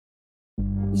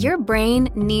Your brain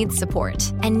needs support,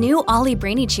 and new Ollie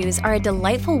Brainy Chews are a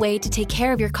delightful way to take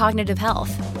care of your cognitive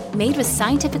health. Made with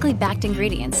scientifically backed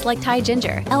ingredients like Thai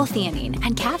ginger, L-theanine,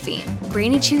 and caffeine,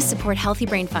 Brainy Chews support healthy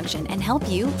brain function and help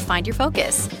you find your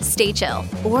focus, stay chill,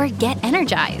 or get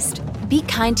energized. Be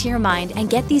kind to your mind and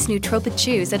get these nootropic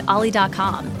chews at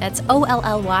ollie.com. That's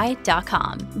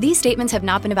OLLY.com. These statements have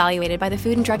not been evaluated by the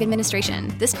Food and Drug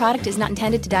Administration. This product is not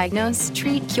intended to diagnose,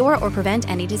 treat, cure, or prevent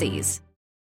any disease.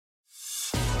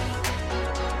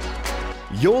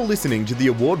 You're listening to the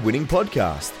award-winning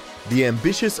podcast, The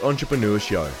Ambitious Entrepreneur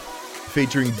Show,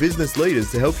 featuring business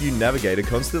leaders to help you navigate a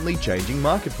constantly changing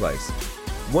marketplace.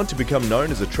 Want to become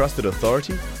known as a trusted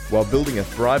authority while building a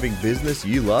thriving business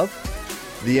you love?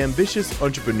 The Ambitious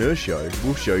Entrepreneur Show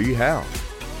will show you how.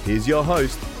 Here's your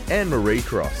host, Anne-Marie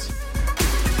Cross.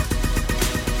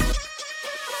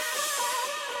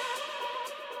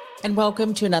 And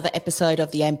welcome to another episode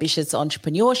of the Ambitious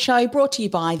Entrepreneur Show, brought to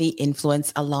you by the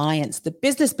Influence Alliance, the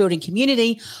business building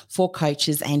community for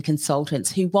coaches and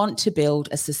consultants who want to build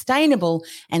a sustainable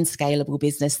and scalable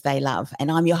business they love. And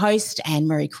I'm your host,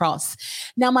 Anne-Marie Cross.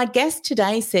 Now, my guest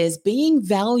today says being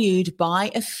valued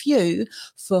by a few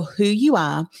for who you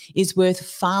are is worth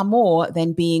far more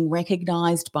than being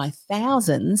recognised by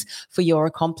thousands for your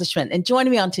accomplishment. And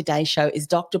joining me on today's show is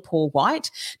Dr. Paul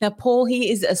White. Now, Paul,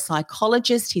 he is a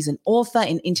psychologist. He's an author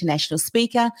and international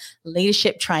speaker,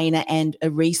 leadership trainer, and a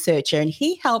researcher. And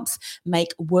he helps make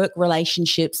work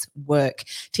relationships work,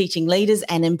 teaching leaders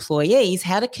and employees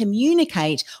how to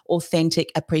communicate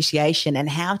authentic appreciation and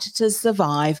how to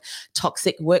survive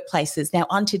toxic workplaces. Now,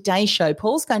 on today's show,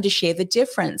 Paul's going to share the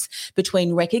difference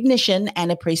between recognition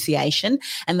and appreciation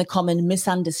and the common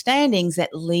misunderstandings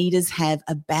that leaders have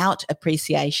about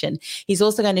appreciation. He's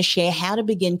also going to share how to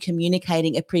begin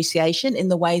communicating appreciation in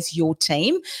the ways your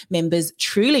team members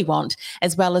truly want,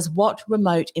 as well as what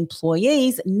remote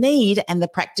employees need and the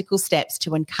practical steps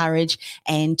to encourage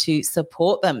and to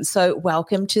support them. So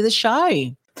welcome to the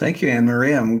show. Thank you,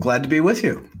 Anne-Marie. I'm glad to be with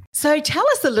you. So tell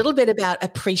us a little bit about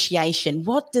appreciation.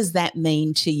 What does that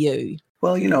mean to you?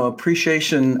 Well,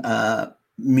 appreciation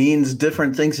means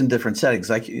different things in different settings.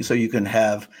 So you can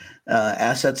have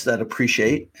assets that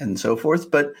appreciate and so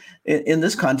forth. But in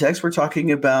this context, we're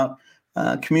talking about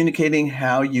communicating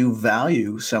how you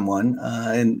value someone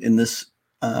in this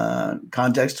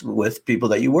context with people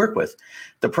that you work with.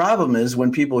 The problem is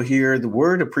when people hear the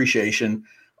word appreciation,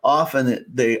 often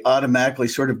they automatically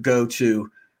sort of go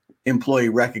to employee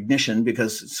recognition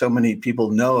because so many people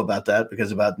know about that,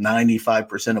 because about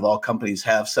 95% of all companies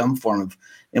have some form of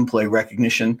employee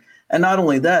recognition. And not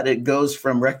only that, it goes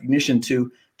from recognition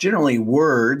to generally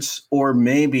words or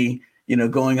maybe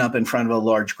going up in front of a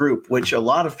large group, which a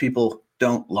lot of people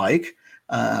don't like.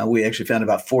 We actually found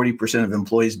about 40% of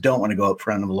employees don't want to go up in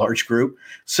front of a large group.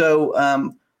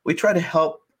 So we try to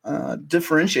help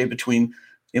differentiate between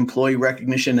employee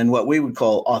recognition and what we would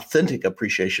call authentic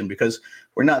appreciation, because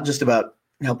we're not just about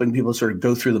helping people sort of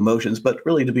go through the motions, but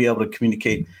really to be able to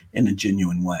communicate in a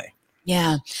genuine way.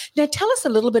 Yeah. Now, tell us a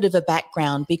little bit of a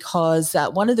background, because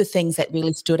one of the things that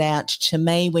really stood out to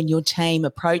me when your team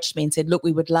approached me and said, look,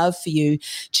 we would love for you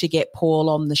to get Paul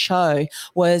on the show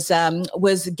was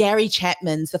Gary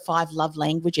Chapman's The 5 Love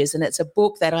Languages. And it's a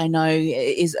book that I know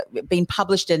is being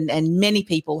published and many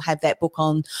people have that book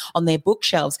on their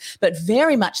bookshelves. But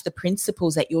very much the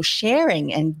principles that you're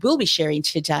sharing and will be sharing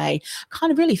today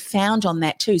kind of really found on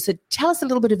that too. So tell us a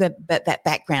little bit about that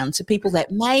background so people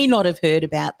that may not have heard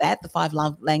about that, the 5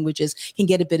 Love Languages, can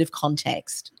get a bit of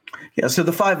context. Yeah, so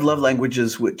the 5 Love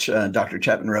Languages, which Dr.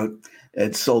 Chapman wrote,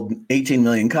 it's sold 18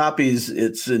 million copies.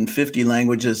 It's in 50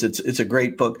 languages. It's a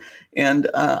great book. And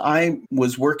I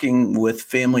was working with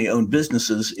family-owned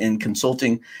businesses in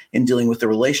consulting in dealing with the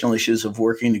relational issues of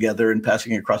working together and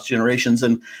passing across generations.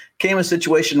 And came a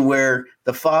situation where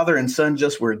the father and son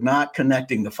just were not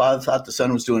connecting. The father thought the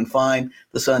son was doing fine.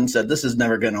 The son said, this is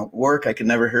never going to work. I can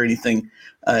never hear anything,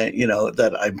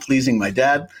 that I'm pleasing my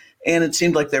dad. And it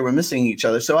seemed like they were missing each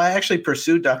other. So I actually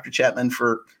pursued Dr. Chapman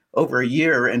for over a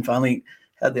year and finally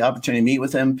had the opportunity to meet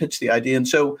with him, pitch the idea. And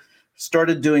so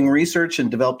started doing research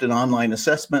and developed an online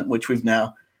assessment, which we've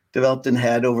now developed and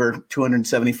had over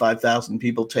 275,000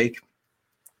 people take.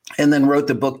 And then wrote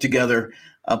the book together,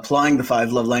 applying the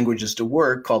 5 love languages to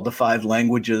work, called The 5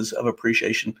 Languages of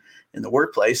Appreciation in the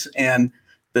Workplace. And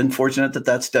been fortunate that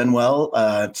that's done well.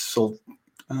 It's sold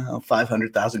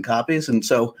 500,000 copies. And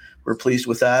so we're pleased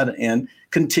with that and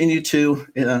continue to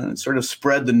sort of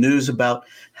spread the news about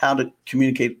how to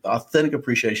communicate authentic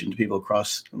appreciation to people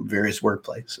across various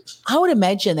workplaces. I would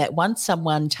imagine that once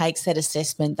someone takes that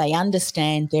assessment, they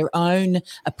understand their own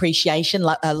appreciation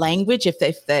language. If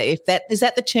that is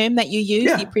that the term that you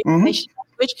use, the appreciation language,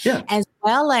 as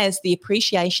well as the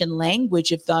appreciation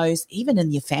language of those, even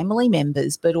in your family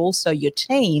members, but also your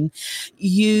team,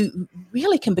 you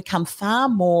really can become far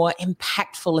more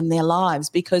impactful in their lives.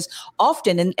 Because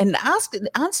often, and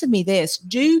answer me this,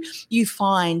 do you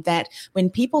find that when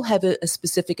people have a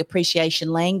specific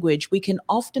appreciation language, we can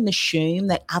often assume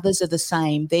that others are the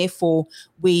same, therefore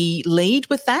we lead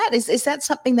with that? Is that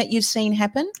something that you've seen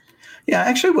happen? Yeah,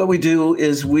 actually what we do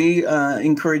is we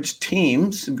encourage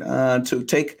teams to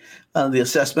take the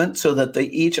assessment so that they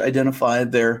each identify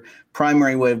their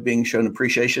primary way of being shown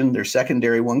appreciation, their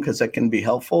secondary one, because that can be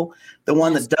helpful, the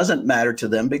one that doesn't matter to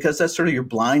them, because that's sort of your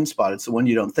blind spot. It's the one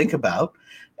you don't think about.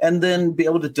 And then be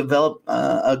able to develop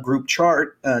a group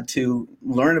chart to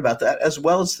learn about that, as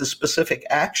well as the specific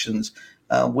actions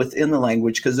within the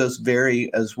language, because those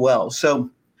vary as well. So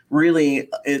really,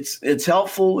 it's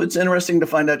helpful. It's interesting to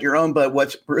find out your own, but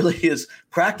what really is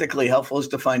practically helpful is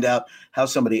to find out how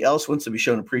somebody else wants to be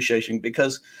shown appreciation,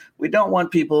 because we don't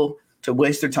want people to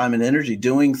waste their time and energy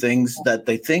doing things that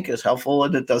they think is helpful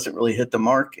and it doesn't really hit the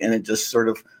mark, and it just sort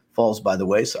of falls by the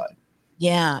wayside.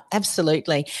 Yeah,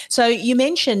 absolutely. So you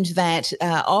mentioned that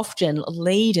often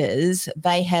leaders,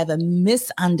 they have a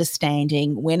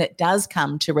misunderstanding when it does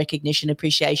come to recognition,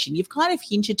 appreciation. You've kind of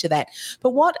hinted to that.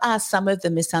 But what are some of the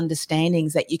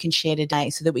misunderstandings that you can share today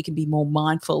so that we can be more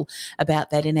mindful about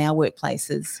that in our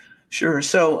workplaces? Sure.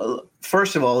 So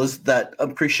first of all is that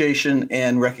appreciation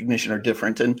and recognition are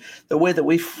different. And the way that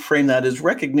we frame that is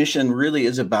recognition really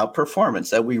is about performance,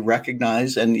 that we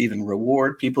recognize and even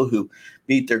reward people who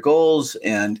meet their goals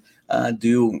and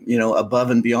do,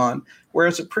 above and beyond.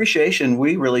 Whereas appreciation,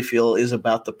 we really feel, is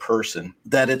about the person,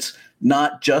 that it's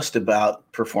not just about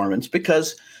performance,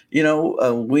 because,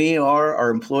 our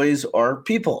employees are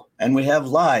people and we have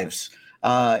lives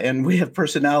and we have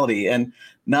personality, and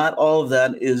not all of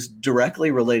that is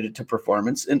directly related to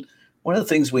performance. And one of the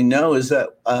things we know is that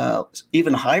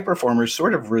even high performers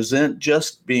sort of resent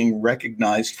just being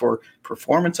recognized for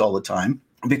performance all the time,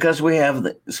 because we have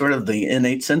the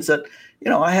innate sense that,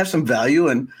 I have some value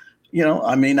and,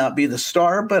 I may not be the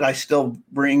star, but I still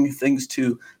bring things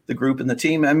to the group and the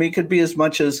team. I mean, it could be as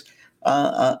much as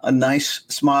a nice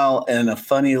smile and a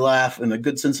funny laugh and a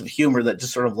good sense of humor that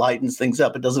just sort of lightens things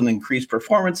up. It doesn't increase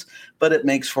performance, but it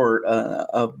makes for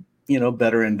a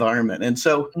better environment. And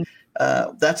so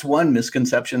that's one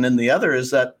misconception. And the other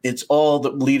is that it's all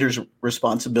the leader's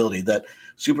responsibility, that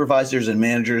supervisors and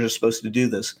managers are supposed to do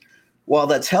this. While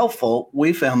that's helpful,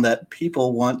 we found that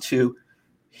people want to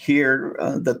hear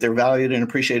that they're valued and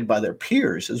appreciated by their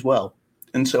peers as well.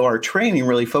 And so our training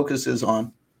really focuses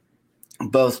on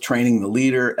both training the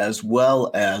leader as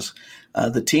well as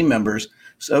the team members,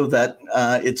 so that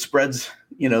it spreads,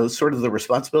 sort of the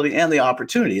responsibility and the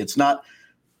opportunity. It's not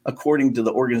according to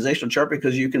the organizational chart,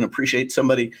 because you can appreciate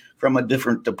somebody from a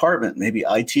different department, maybe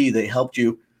IT, they helped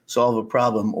you solve a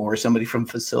problem, or somebody from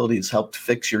facilities helped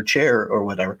fix your chair or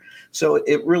whatever. So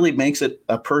it really makes it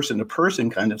a person-to-person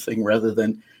kind of thing rather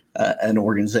than an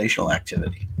organizational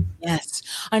activity. Yes.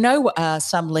 I know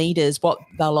some leaders, what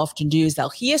they'll often do is they'll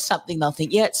hear something, they'll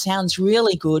think, yeah, it sounds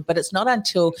really good, but it's not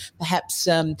until perhaps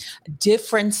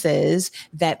differences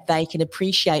that they can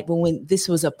appreciate, well, when this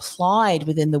was applied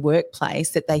within the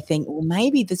workplace, that they think, well,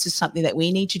 maybe this is something that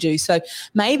we need to do. So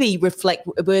maybe reflect,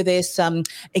 were there some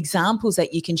examples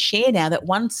that you can share now that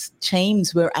once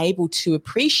teams were able to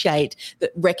appreciate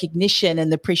the recognition and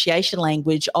the appreciation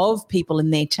language of people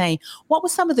in their team, what were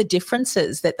some of the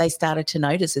differences that they started to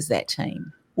notice as that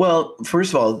team? Well,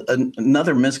 first of all,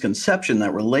 another misconception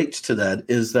that relates to that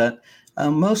is that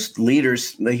most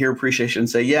leaders, they hear appreciation and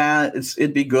say, yeah,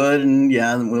 it'd be good, and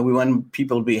yeah, we want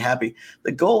people to be happy.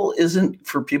 The goal isn't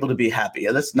for people to be happy.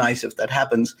 Yeah, that's nice if that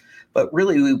happens, but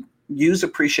really we use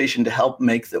appreciation to help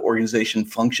make the organization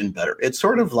function better. It's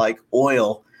sort of like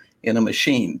oil in a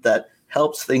machine that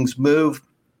helps things move,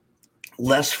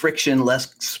 less friction,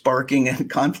 less sparking and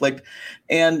conflict.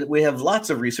 And we have lots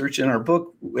of research in our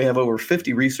book. We have over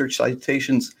 50 research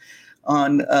citations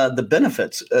on the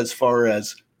benefits as far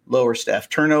as lower staff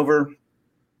turnover,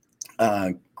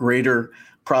 greater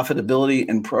profitability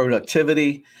and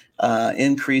productivity,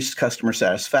 increased customer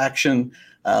satisfaction,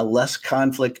 less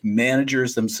conflict.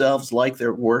 Managers themselves like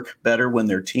their work better when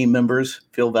their team members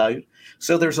feel valued.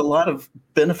 So there's a lot of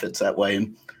benefits that way.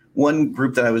 And one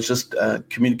group that I was just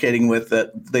communicating with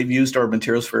that they've used our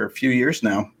materials for a few years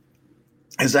now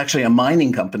is actually a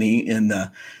mining company in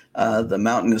the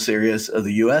mountainous areas of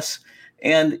the U.S.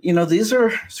 And, these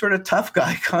are sort of tough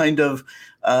guy kind of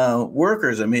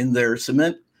workers. I mean, they're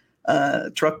cement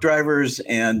truck drivers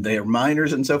and they're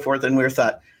miners and so forth. And we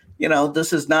thought,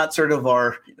 this is not sort of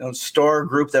our star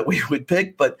group that we would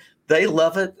pick, but they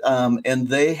love it. And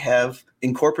they have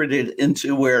incorporated it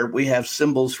into where we have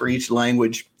symbols for each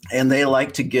language. And they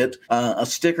like to get a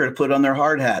sticker to put on their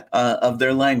hard hat of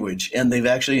their language. And they've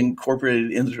actually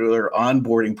incorporated it into their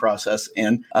onboarding process.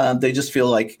 And they just feel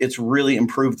like it's really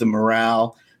improved the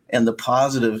morale and the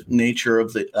positive nature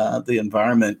of the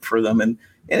environment for them. And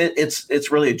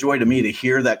it's really a joy to me to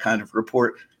hear that kind of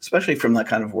report, especially from that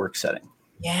kind of work setting.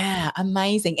 Yeah,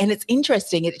 amazing. And it's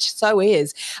interesting. It so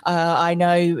is. I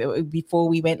know before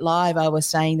we went live, I was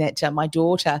saying that my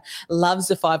daughter loves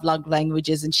the 5 love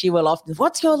languages, and she will often,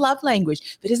 what's your love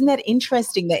language? But isn't that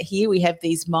interesting that here we have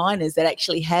these miners that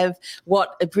actually have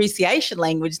what appreciation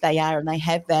language they are, and they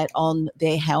have that on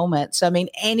their helmet. So, I mean,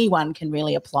 anyone can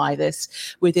really apply this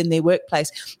within their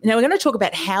workplace. Now, we're going to talk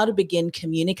about how to begin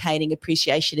communicating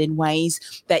appreciation in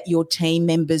ways that your team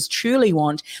members truly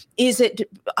want.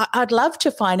 I'd love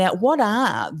to find out, what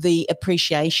are the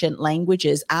appreciation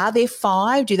languages? Are there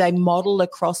 5? Do they model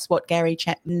across what Gary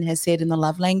Chapman has said in the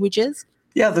love languages?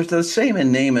 Yeah, they're the same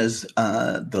in name as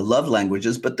the love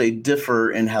languages, but they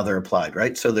differ in how they're applied,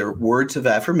 right? So they're words of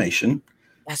affirmation,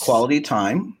 quality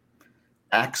time,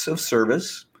 acts of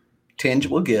service,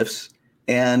 tangible gifts,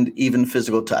 and even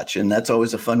physical touch. And that's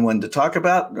always a fun one to talk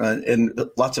about and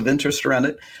lots of interest around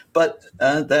it. But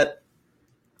that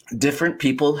different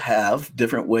people have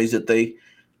different ways that they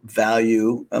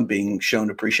value being shown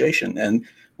appreciation. And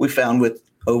we found with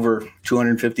over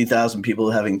 250,000 people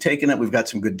having taken it, we've got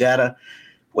some good data.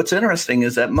 What's interesting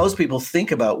is that most people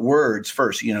think about words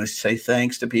first, say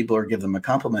thanks to people or give them a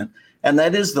compliment. And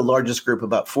that is the largest group.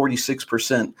 About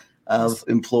 46% of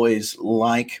employees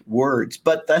like words,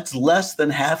 but that's less than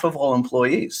half of all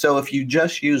employees. So if you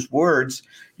just use words,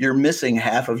 you're missing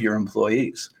half of your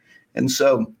employees. And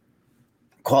so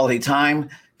quality time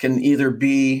can either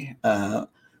be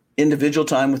individual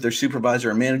time with their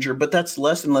supervisor or manager, but that's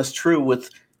less and less true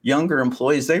with younger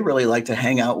employees. They really like to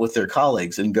hang out with their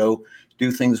colleagues and go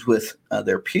do things with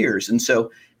their peers. And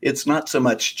so it's not so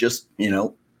much just,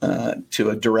 to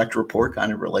a direct report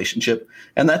kind of relationship.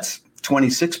 And that's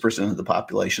 26% of the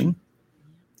population.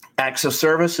 Acts of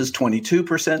service is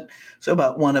 22%. So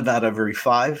about 1 out of every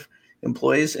 5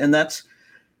 employees. And that's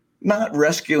not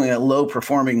rescuing a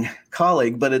low-performing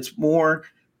colleague, but it's more,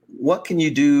 what can you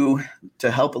do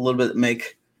to help a little bit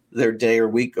make their day or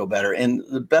week go better? And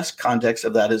the best context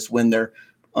of that is when they're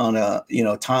on a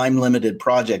time-limited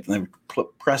project and they're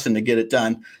pressing to get it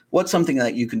done. What's something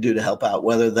that you can do to help out?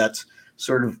 Whether that's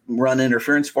sort of run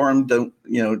interference for them, don't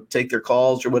take their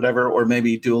calls or whatever, or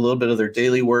maybe do a little bit of their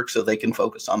daily work so they can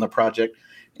focus on the project.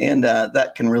 And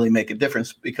that can really make a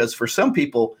difference, because for some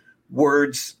people,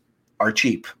 words are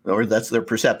cheap, or that's their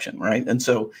perception, right? And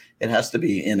so it has to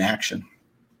be in action.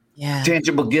 Yeah.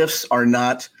 Tangible gifts are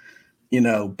not,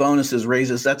 bonuses,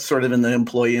 raises. That's sort of in the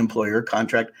employee-employer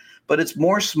contract, but it's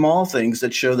more small things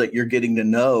that show that you're getting to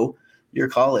know your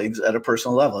colleagues at a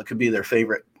personal level. It could be their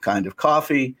favorite kind of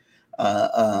coffee,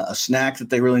 a snack that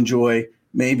they really enjoy,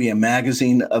 maybe a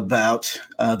magazine about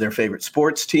their favorite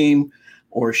sports team,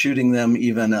 or shooting them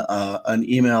even an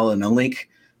email and a link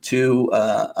to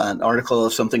an article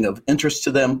of something of interest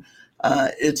to them.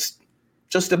 It's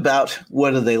just about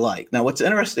what do they like. Now, what's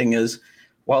interesting is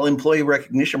while employee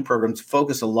recognition programs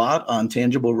focus a lot on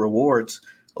tangible rewards,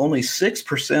 only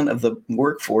 6% of the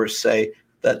workforce say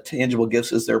that tangible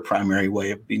gifts is their primary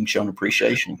way of being shown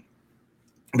appreciation.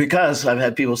 Because I've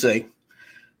had people say,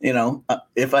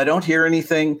 if I don't hear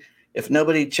anything, if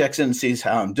nobody checks in and sees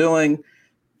how I'm doing,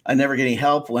 I never get any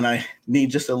help when I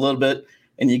need just a little bit,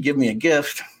 and you give me a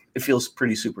gift, it feels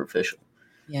pretty superficial.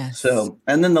 Yes. So,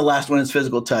 and then the last one is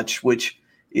physical touch, which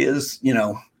is,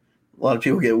 a lot of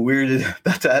people get weirded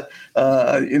about that.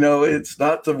 It's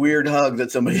not the weird hug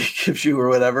that somebody gives you or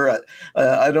whatever.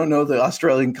 I don't know the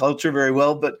Australian culture very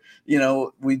well, but,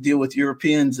 we deal with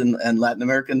Europeans and Latin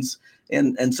Americans,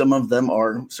 and some of them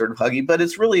are sort of huggy, but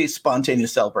it's really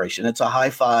spontaneous celebration. It's a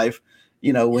high five,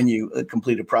 when you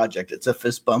complete a project. It's a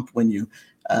fist bump when you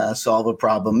solve a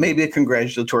problem, maybe a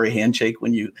congratulatory handshake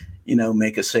when you,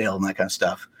 make a sale and that kind of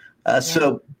stuff.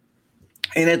 So,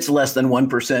 and it's less than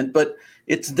 1%, but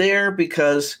it's there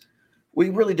because we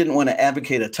really didn't want to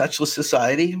advocate a touchless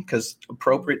society, because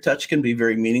appropriate touch can be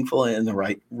very meaningful in the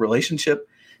right relationship.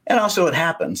 And also it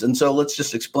happens. And so let's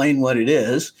just explain what it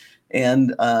is.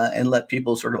 and let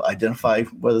people sort of identify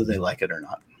whether they like it or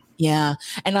not. Yeah.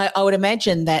 And I would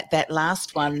imagine that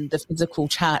last one, the physical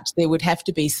touch, there would have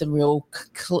to be some real,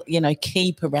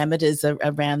 key parameters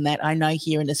around that. I know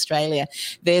here in Australia,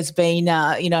 there's been,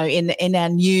 in our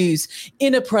news,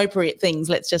 inappropriate things,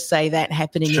 let's just say that,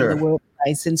 happening in the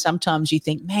workplace. And sometimes you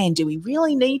think, man, do we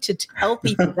really need to tell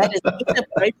people that is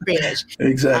inappropriate?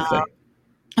 Exactly.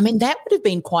 I mean, that would have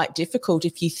been quite difficult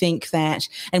if you think that,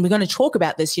 and we're going to talk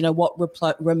about this,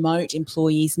 what remote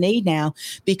employees need now,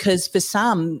 because for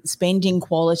some, spending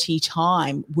quality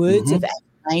time, words of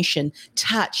affirmation,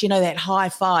 touch, that high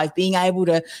five, being able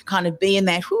to kind of be in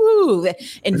that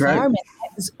environment,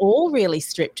 that was all really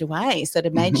stripped away. So to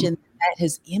imagine that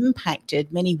has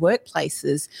impacted many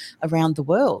workplaces around the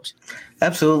world.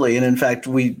 Absolutely. And in fact,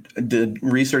 we did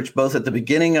research both at the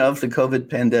beginning of the COVID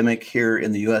pandemic here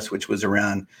in the US, which was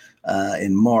around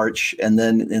in March, and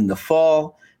then in the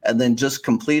fall, and then just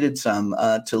completed some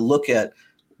to look at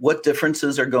what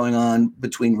differences are going on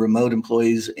between remote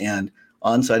employees and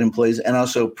on-site employees, and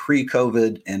also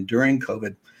pre-COVID and during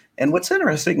COVID. And what's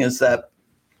interesting is that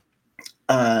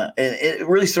it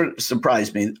really sort of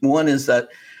surprised me. One is that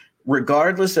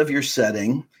regardless of your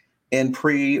setting and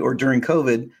pre or during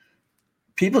COVID,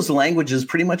 people's languages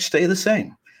pretty much stay the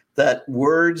same. That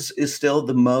words is still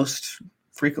the most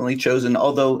frequently chosen,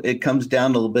 although it comes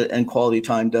down a little bit and quality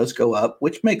time does go up,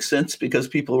 which makes sense because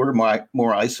people were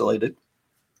more isolated.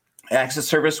 Acts of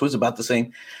service was about the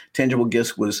same. Tangible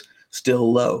gifts was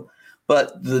still low.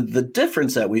 But the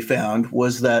difference that we found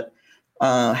was that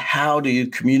how do you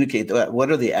communicate that? What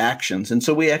are the actions? And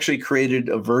so we actually created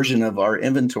a version of our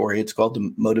inventory. It's called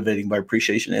the Motivating by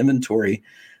Appreciation Inventory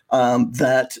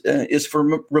that is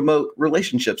for remote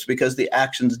relationships because the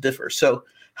actions differ. So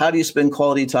how do you spend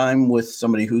quality time with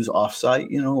somebody who's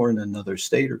offsite, or in another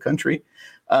state or country?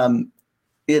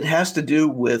 It has to do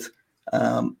with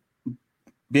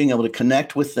being able to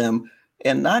connect with them,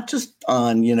 and not just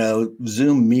on,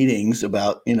 Zoom meetings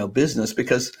about, business,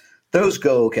 because those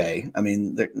go okay. I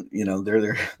mean, they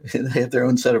have their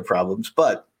own set of problems.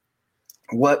 But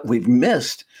what we've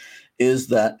missed is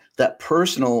that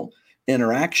personal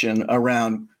interaction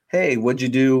around, hey, what'd you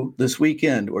do this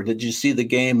weekend? Or did you see the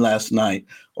game last night?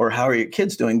 Or how are your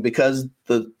kids doing? Because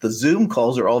the Zoom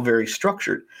calls are all very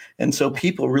structured. And so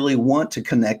people really want to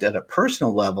connect at a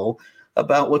personal level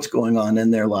about what's going on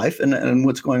in their life and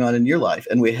what's going on in your life.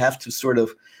 And we have to sort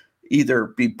of either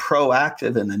be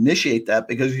proactive and initiate that,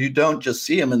 because you don't just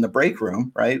see them in the break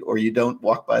room, right? Or you don't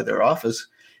walk by their office.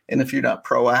 And if you're not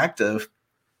proactive,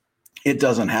 it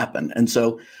doesn't happen. And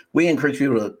so we encourage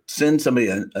people to send somebody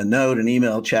a note, an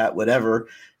email, chat, whatever,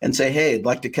 and say, hey, I'd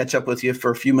like to catch up with you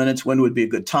for a few minutes. When would be a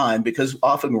good time? Because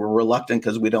often we're reluctant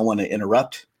because we don't want to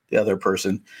interrupt the other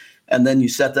person. And then you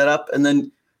set that up, and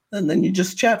then you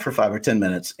just chat for 5 or 10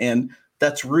 minutes. And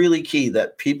that's really key,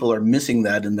 that people are missing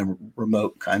that in the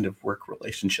remote kind of work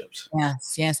relationships.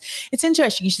 Yes. It's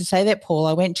interesting you should say that, Paul.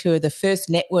 I went to the first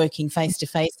networking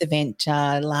face-to-face event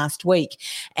last week,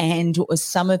 and it was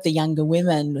some of the younger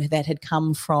women that had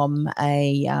come from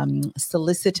a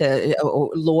solicitor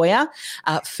or lawyer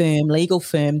firm, legal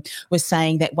firm, was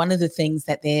saying that one of the things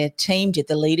that their team did,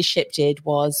 the leadership did,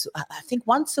 was I think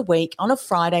once a week on a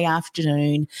Friday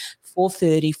afternoon,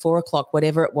 4:30, 4 o'clock,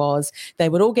 whatever it was, they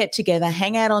would all get together,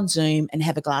 hang out on Zoom and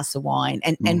have a glass of wine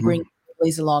and bring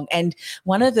families along. And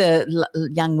one of the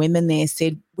young women there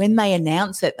said when they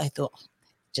announced it, they thought,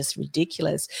 just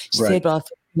ridiculous. She said, well,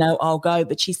 no, I'll go.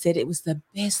 But she said it was the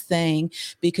best thing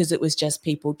because it was just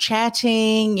people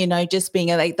chatting, just being,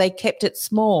 they kept it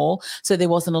small so there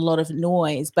wasn't a lot of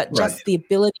noise, but just the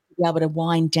ability to be able to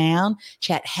wind down,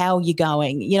 chat, how are you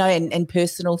going, and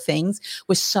personal things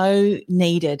were so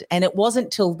needed. And it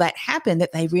wasn't till that happened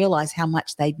that they realized how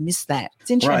much they'd missed that.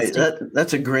 It's interesting. Right.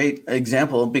 That's a great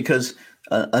example, because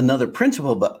another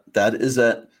principle about that is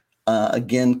that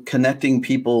again, connecting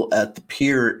people at the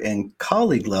peer and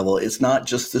colleague level is not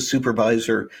just the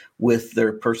supervisor with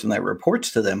their person that reports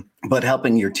to them, but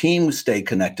helping your team stay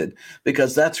connected,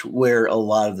 because that's where a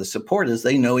lot of the support is.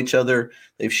 They know each other,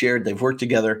 they've worked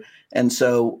together. And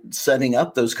so setting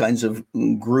up those kinds of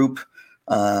group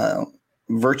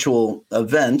virtual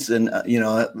events, and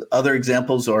other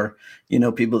examples are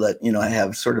people that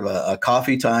have sort of a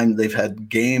coffee time, they've had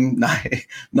game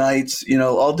nights,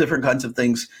 all different kinds of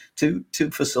things to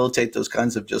facilitate those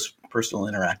kinds of just personal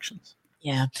interactions.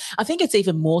 Yeah, I think it's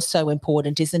even more so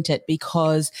important, isn't it?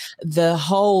 Because the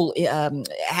whole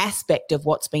aspect of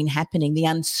what's been happening, the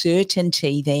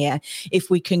uncertainty there,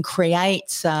 if we can create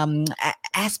some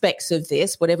aspects of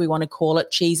this, whatever we want to call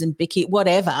it, cheese and bicky,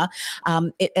 whatever,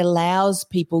 it allows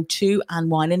people to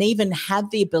unwind and even have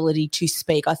the ability to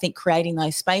speak. I think creating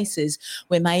those spaces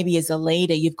where maybe as a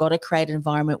leader, you've got to create an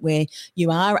environment where you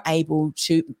are able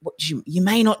to, what you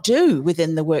may not do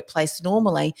within the workplace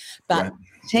normally, but Right.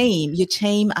 your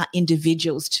team are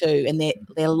individuals too, and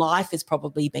their life has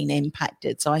probably been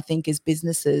impacted. So I think as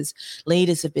businesses,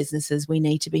 leaders of businesses, we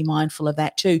need to be mindful of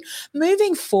that too.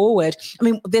 Moving forward, I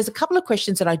mean, there's a couple of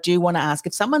questions that I do want to ask.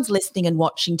 If someone's listening and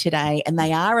watching today and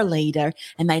they are a leader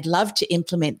and they'd love to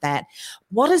implement that,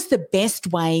 what is the best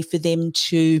way for them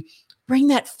to bring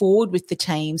that forward with the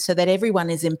team so that everyone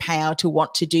is empowered to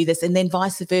want to do this? And then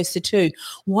vice versa too.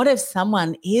 What if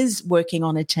someone is working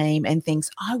on a team and thinks,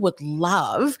 I would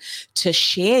love to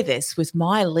share this with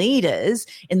my leaders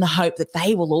in the hope that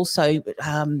they will also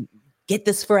get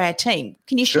this for our team?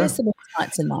 Can you share some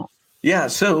insights in that? Yeah.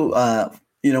 So,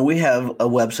 we have a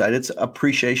website. It's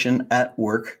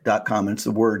appreciationatwork.com. It's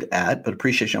the word at, but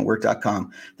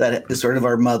appreciationatwork.com. That is sort of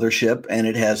our mothership, and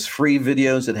it has free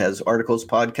videos. It has articles,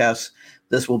 podcasts.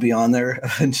 This will be on there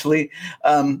eventually.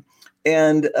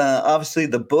 And obviously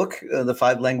the book, The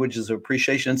 5 Languages of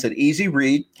Appreciation, it's an easy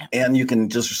read, and you can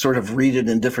just sort of read it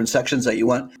in different sections that you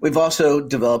want. We've also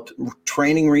developed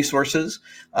training resources,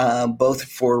 both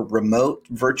for remote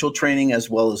virtual training as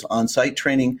well as on-site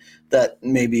training that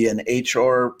maybe an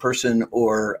HR person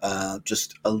or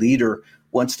just a leader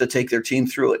wants to take their team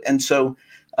through it. And so,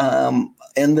 and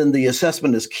then the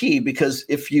assessment is key, because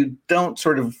if you don't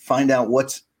sort of find out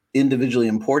what's individually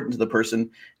important to the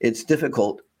person, it's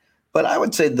difficult. But I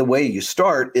would say the way you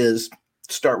start is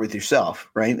start with yourself,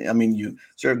 right? I mean, you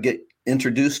sort of get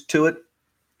introduced to it,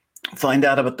 find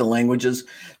out about the languages.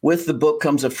 With the book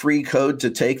comes a free code to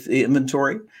take the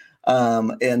inventory.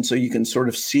 And so you can sort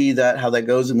of see that, how that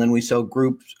goes. And then we sell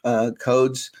group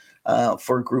codes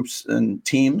for groups and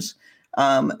teams.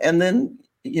 And then,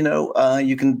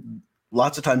 you can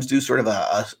lots of times do sort of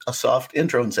a soft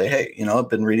intro and say, hey, I've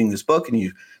been reading this book, and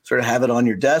you sort of have it on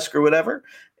your desk or whatever.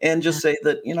 And just say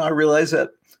that, I realize that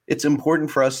it's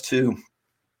important for us to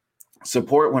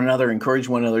support one another, encourage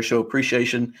one another, show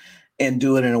appreciation, and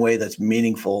do it in a way that's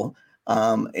meaningful.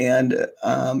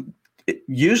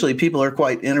 Usually people are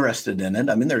quite interested in it.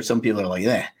 I mean, there are some people that are like,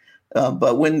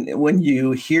 but when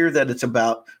you hear that it's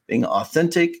about being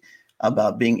authentic,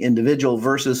 about being individual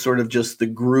versus sort of just the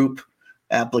group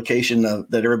application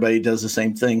that everybody does the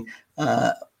same thing,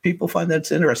 people find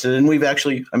that's interesting. And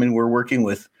we're working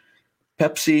with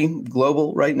Pepsi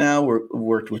Global right now. We've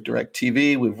worked with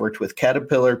DirecTV. We've worked with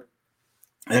Caterpillar,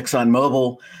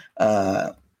 ExxonMobil,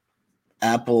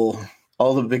 Apple,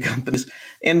 all the big companies.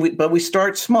 But we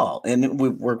start small, and we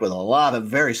work with a lot of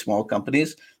very small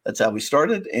companies. That's how we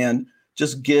started, and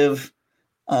just give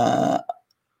the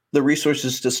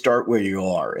resources to start where you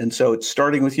are. And so it's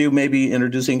starting with you, maybe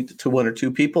introducing to one or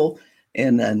two people,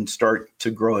 and then start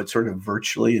to grow it sort of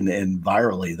virtually and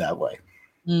virally that way.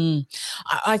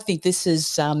 I think this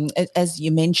is, as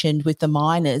you mentioned, with the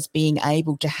miners being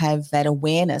able to have that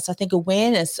awareness. I think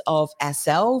awareness of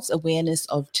ourselves, awareness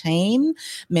of team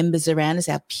members around us,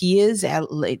 our peers,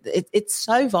 it's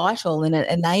so vital, and it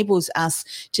enables us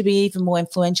to be even more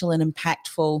influential and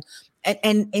impactful,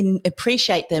 and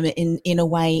appreciate them in a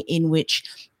way in which,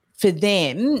 for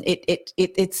them,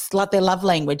 it's like their love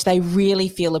language. They really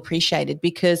feel appreciated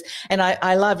because, and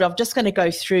I loved, I'm just going to go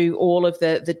through all of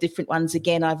the different ones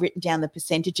again. I've written down the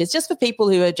percentages just for people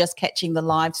who are just catching the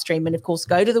live stream. And of course,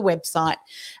 go to the website.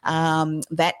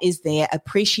 That is there,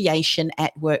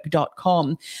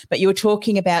 appreciationatwork.com. But you were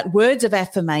talking about words of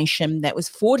affirmation. That was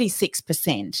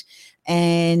 46%.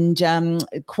 And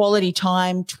quality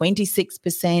time,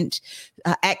 26%,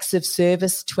 acts of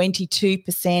service,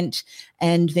 22%,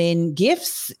 and then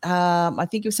gifts, I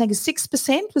think you were saying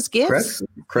 6% was gifts.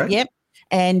 Correct. Yep.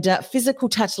 And physical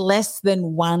touch, less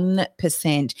than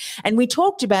 1%. And we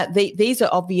talked about these are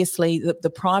obviously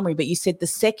the primary, but you said the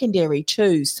secondary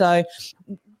too. So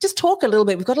just talk a little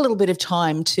bit. We've got a little bit of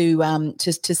time to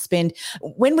spend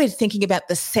when we're thinking about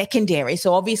the secondary.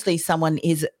 So obviously someone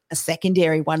is a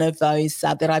secondary, one of those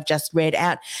that I've just read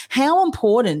out. How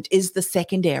important is the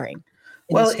secondary?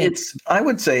 Well, I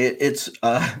would say it's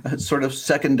sort of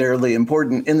secondarily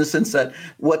important in the sense that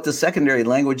what the secondary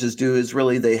languages do is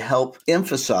really they help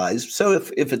emphasize. So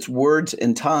if it's words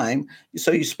and time,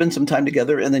 so you spend some time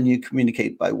together and then you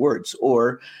communicate by words,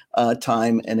 or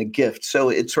time and a gift. So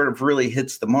it sort of really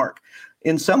hits the mark.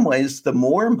 in some ways, the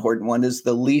more important one is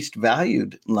the least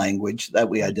valued language that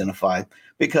we identify,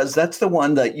 because that's the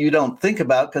one that you don't think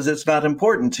about because it's not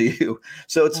important to you.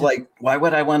 So it's like, why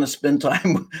would I want to spend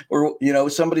time or,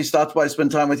 somebody stops by,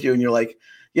 spend time with you and you're like,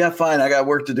 yeah, fine, I got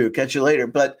work to do. Catch you later.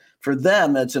 But for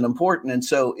them, it's an important. And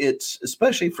so it's,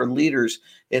 especially for leaders,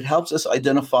 it helps us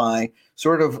identify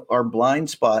sort of our blind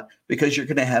spot, because you're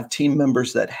going to have team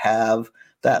members that have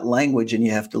that language and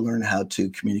you have to learn how to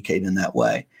communicate in that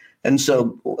way. And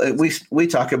so we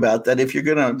talk about that if you're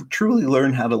going to truly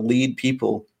learn how to lead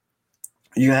people,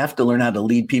 you have to learn how to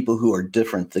lead people who are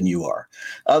different than you are.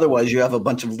 Otherwise, you have a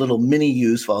bunch of little mini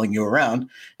yous following you around,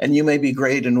 and you may be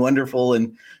great and wonderful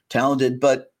and talented,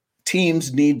 but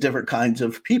teams need different kinds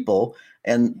of people.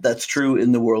 And that's true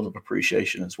in the world of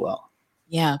appreciation as well.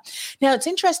 Yeah. Now, it's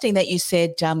interesting that you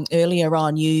said earlier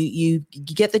on you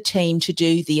get the team to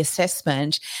do the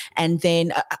assessment, and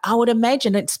then I would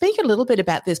imagine, and speak a little bit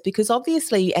about this, because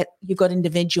obviously you've got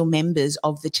individual members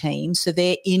of the team, so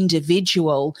their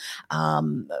individual,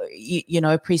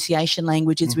 appreciation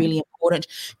language is really important.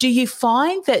 Do you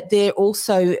find that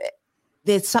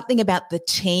there's something about the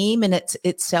team and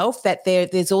itself that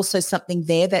there's also something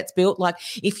there that's built? Like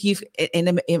if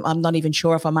and I'm not even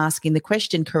sure if I'm asking the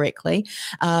question correctly,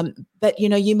 but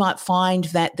you might find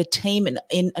that the team in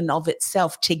and of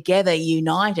itself, together,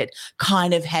 united,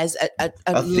 kind of has a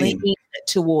lean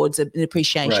towards an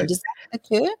appreciation. Right. Does that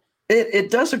occur? It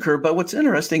does occur, but what's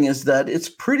interesting is that it's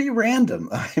pretty random.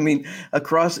 I mean,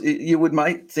 you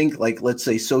might think, like, let's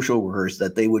say social workers,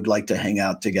 that they would like to hang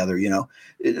out together.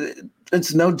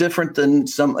 It's no different than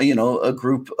a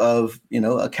group of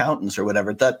accountants or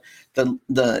whatever.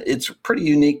 It's pretty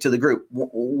unique to the group.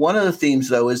 One of the themes,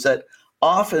 though, is that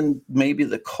often maybe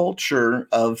the culture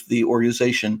of the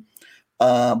organization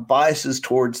biases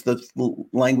towards the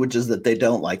languages that they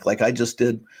don't like. Like I just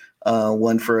did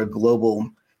one for a global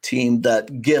team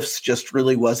that gifts just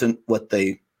really wasn't what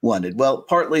they wanted. Well,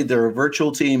 partly they're a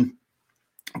virtual team.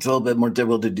 It's a little bit more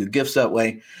difficult to do gifts that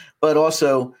way, but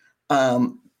also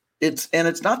it's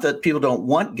not that people don't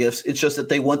want gifts. It's just that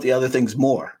they want the other things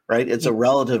more, right? It's a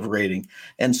relative rating.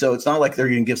 And so it's not like they're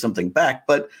going to give something back,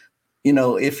 but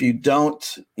if you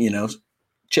don't,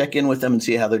 check in with them and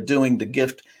see how they're doing, the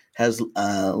gift has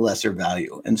lesser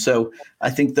value. And so I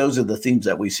think those are the themes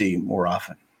that we see more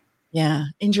often. Yeah,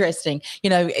 interesting.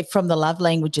 From the love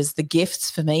languages, the gifts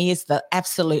for me is the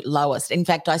absolute lowest. In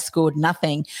fact, I scored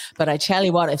nothing. But I tell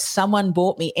you what, if someone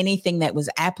bought me anything that was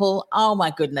Apple, oh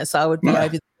my goodness, I would be over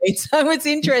the moon. So it's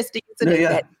interesting, isn't it?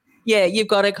 Yeah. Yeah, you've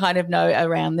got to kind of know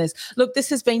around this. Look, this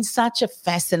has been such a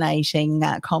fascinating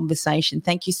conversation.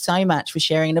 Thank you so much for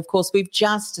sharing. And, of course, we've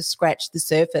just scratched the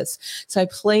surface. So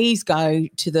please go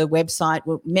to the website.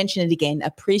 We'll mention it again,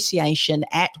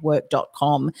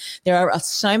 appreciationatwork.com. There are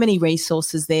so many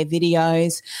resources there,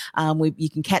 videos. You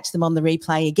can catch them on the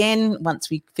replay again. Once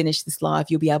we finish this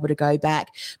live, you'll be able to go back.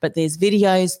 But there's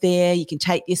videos there. You can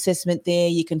take the assessment there.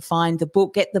 You can find the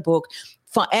book, get the book.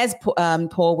 As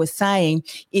Paul was saying,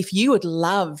 if you would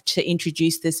love to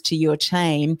introduce this to your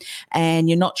team and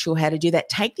you're not sure how to do that,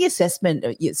 take the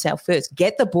assessment yourself first.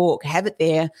 Get the book, have it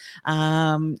there,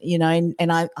 and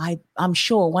I'm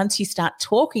sure once you start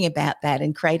talking about that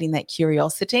and creating that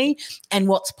curiosity and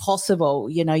what's possible,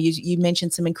 you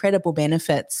mentioned some incredible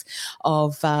benefits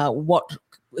of what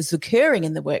was occurring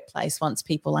in the workplace once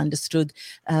people understood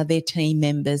their team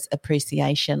members'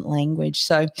 appreciation language.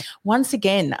 So once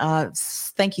again,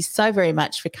 thank you so very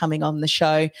much for coming on the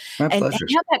show. My pleasure.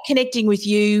 And how about connecting with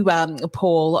you,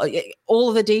 Paul? All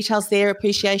of the details there,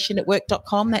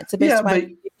 appreciationatwork.com. That's the best way. But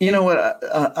you know what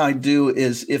I do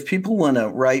is, if people want to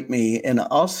write me, and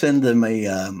I'll send them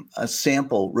a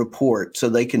sample report so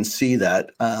they can see that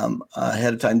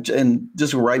ahead of time, and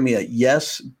just write me at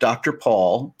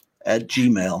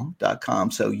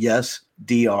yesdrpaul@gmail.com. So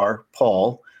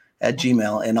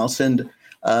yesdrpaul@gmail, and I'll send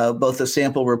both a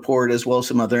sample report as well as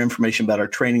some other information about our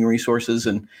training resources,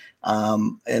 and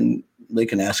they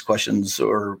can ask questions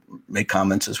or make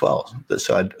comments as well.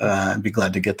 So I'd be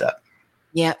glad to get that.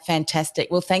 Yeah, fantastic.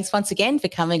 Well, thanks once again for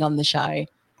coming on the show.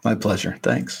 My pleasure.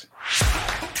 Thanks.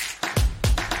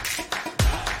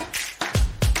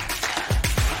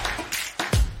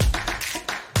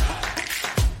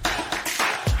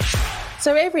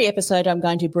 So every episode, I'm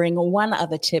going to bring one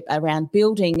other tip around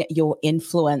building your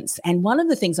influence. And one of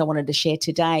the things I wanted to share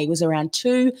today was around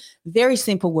two very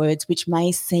simple words, which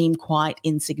may seem quite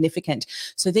insignificant.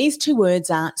 So these two words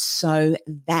are so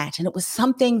that. And it was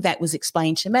something that was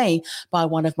explained to me by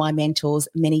one of my mentors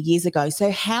many years ago. So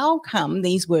how come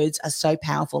these words are so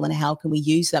powerful and how can we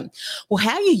use them? Well,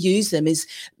 how you use them is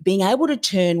being able to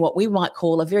turn what we might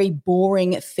call a very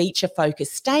boring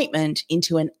feature-focused statement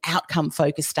into an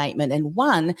outcome-focused statement, and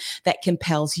one that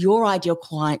compels your ideal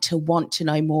client to want to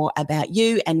know more about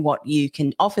you and what you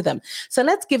can offer them. So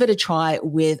let's give it a try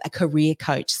with a career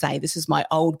coach. Say, this is my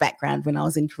old background when I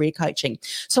was in career coaching.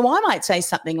 So I might say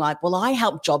something like, well, I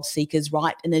help job seekers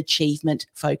write an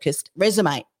achievement-focused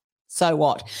resume. So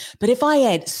what? But if I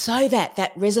add so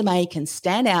that resume can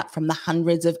stand out from the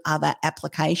hundreds of other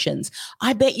applications,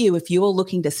 I bet you if you are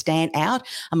looking to stand out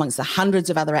amongst the hundreds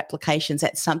of other applications,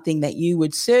 that's something that you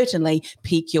would certainly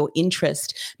pique your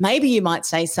interest. Maybe you might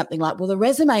say something like, well, the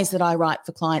resumes that I write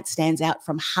for clients stands out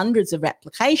from hundreds of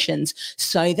applications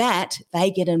so that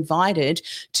they get invited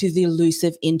to the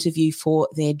elusive interview for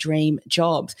their dream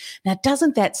jobs. Now,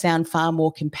 doesn't that sound far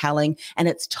more compelling? And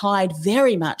it's tied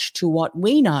very much to what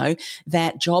we know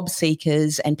that job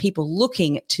seekers and people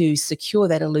looking to secure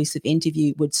that elusive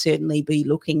interview would certainly be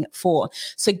looking for.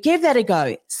 So give that a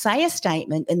go. Say a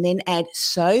statement and then add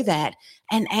so that,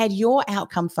 and add your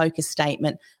outcome-focused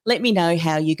statement. Let me know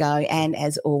how you go. And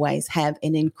as always, have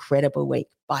an incredible week.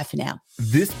 Bye for now.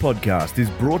 This podcast is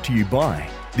brought to you by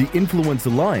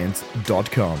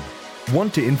theinfluencealliance.com.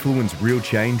 Want to influence real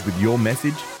change with your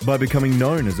message by becoming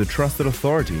known as a trusted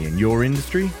authority in your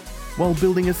industry while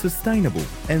building a sustainable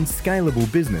and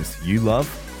scalable business you love?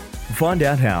 Find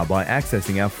out how by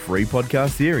accessing our free podcast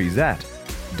series at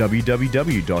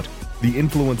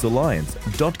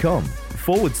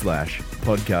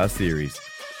www.theinfluencealliance.com/podcast series.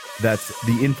 That's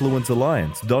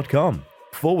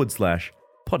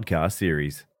theinfluencealliance.com/podcast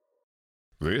series.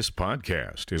 This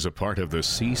podcast is a part of the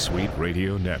C-Suite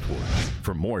Radio Network.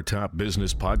 For more top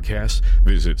business podcasts,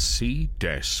 visit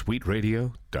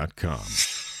c-suiteradio.com.